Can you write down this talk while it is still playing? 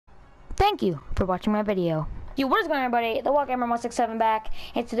Thank you for watching my video. Yo, what is going on, everybody? The WalkGamer167 back,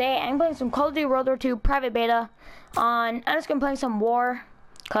 and today I'm playing some Call of Duty World War II private beta on. I'm just gonna play some war,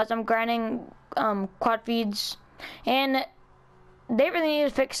 cause I'm grinding quad feeds, and they really need to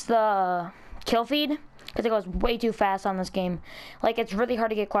fix the kill feed because it goes way too fast on this game. Like, it's really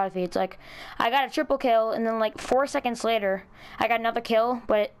hard to get quad feeds. Like, I got a triple kill, and then like 4 seconds later, I got another kill,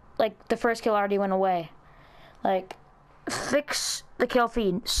 but like the first kill already went away. Like, fix the kill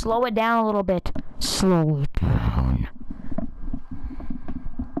feed. Slow it down a little bit. Slow it down.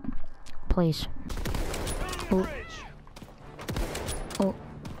 Please. Oh. Oh.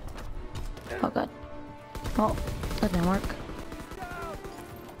 Oh god. Oh, that didn't work.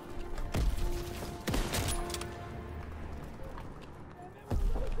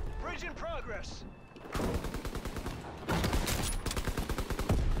 Bridge in progress.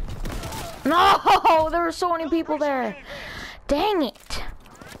 No! There were so many people there. Dang it.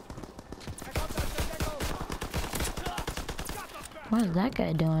 What is that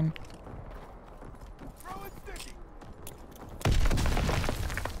guy doing?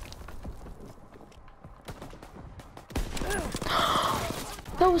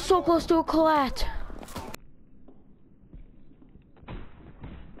 That was so close to a collat.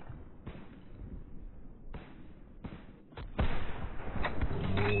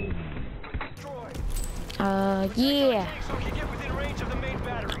 Yeah.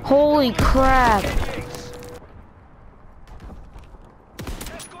 Holy crap.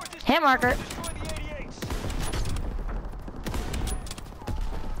 Hit marker.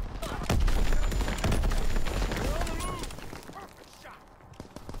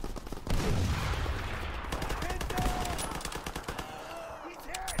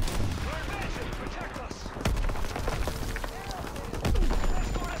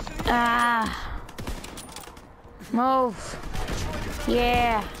 Ah. Move.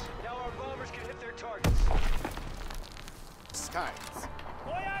 Yeah. Now our bombers can hit their targets. Skies.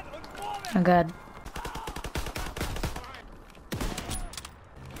 Oh god.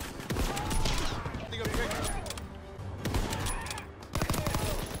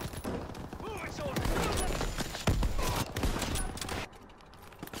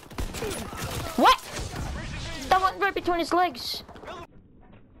 What? That went right between his legs.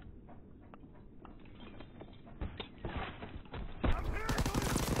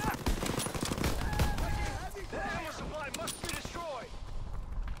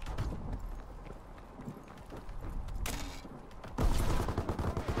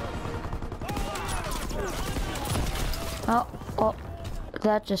 Oh,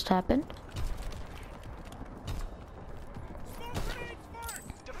 that just happened.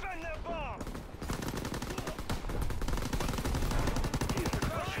 Defend that bomb.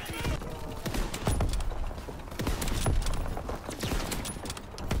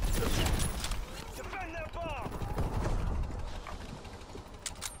 Defend that bomb.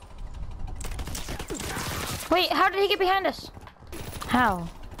 Wait, how did he get behind us? How?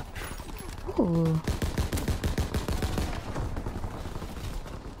 Ooh.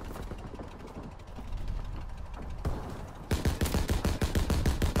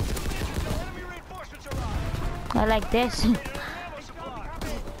 I like this. Keep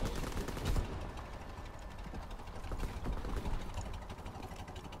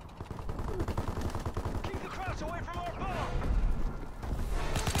the crowds away from our bomb.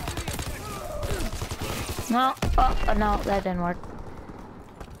 No, oh no, that didn't work.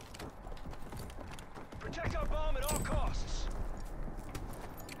 Protect our bomb at all costs.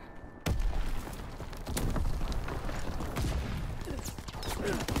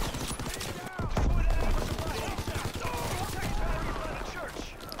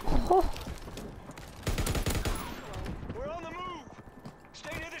 Oh. We're on the move.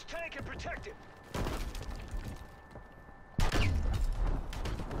 Stay near this tank and protect it.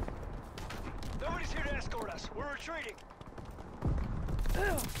 Nobody's here to escort us. We're retreating.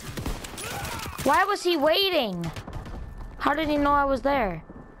 Why was he waiting? How did he know I was there?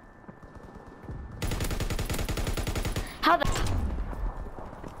 How the...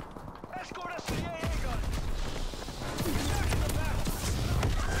 Escort us to the AA guns.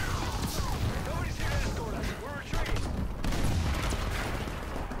 Nobody's here to escort us. We're retreating.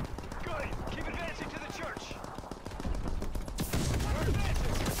 Good. Keep advancing to the church. We're advancing.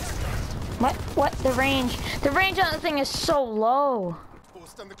 Protect us. What? The range? The range on the thing is so low.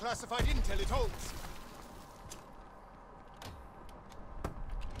 Post on the classified intel it holds.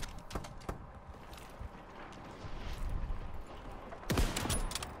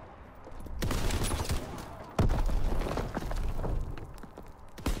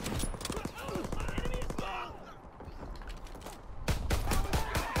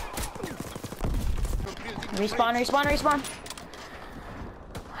 Respawn, respawn, respawn.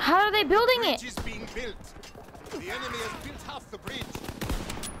 How are they building The it? bridge is being built. The enemy has built half the bridge.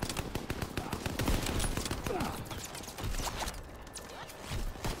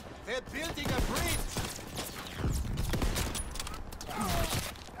 They're building a bridge.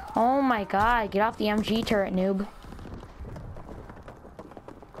 Oh my god, get off the MG turret, noob.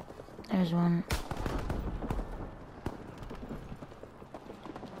 There's one.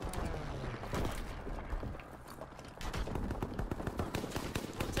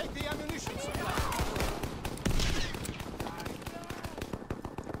 Take the ammunition supply.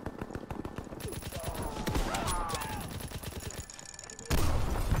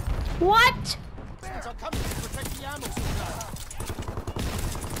 What? Are coming to protect the ammo supply.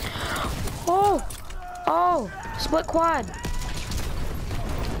 Oh, oh, split quad.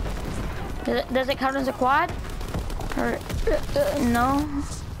 Does it count as a quad? Or, no?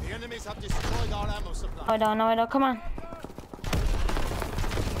 The enemies have destroyed our ammo supply. No, I don't, no, I don't, come on. The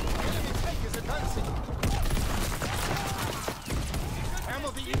enemy tank is advancing.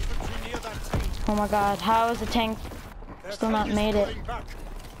 Ammo the infantry near that tank. Oh my god, how is the tank Their still tank not is made it? falling back.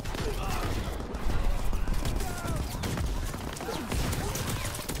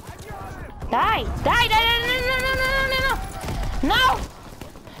 Die! Die! Die! Die! No! No! No! No! No! No! No!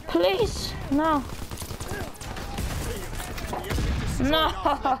 Please! No! No!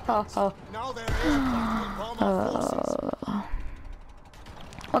 Now their aircraft will bomb our forces.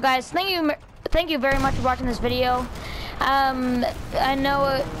 Well, guys, thank you very much for watching this video. I know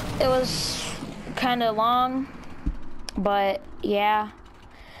it was kind of long, but yeah.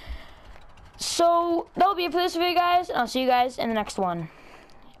 So that'll be it for this video, guys. And I'll see you guys in the next one.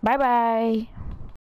 Bye bye.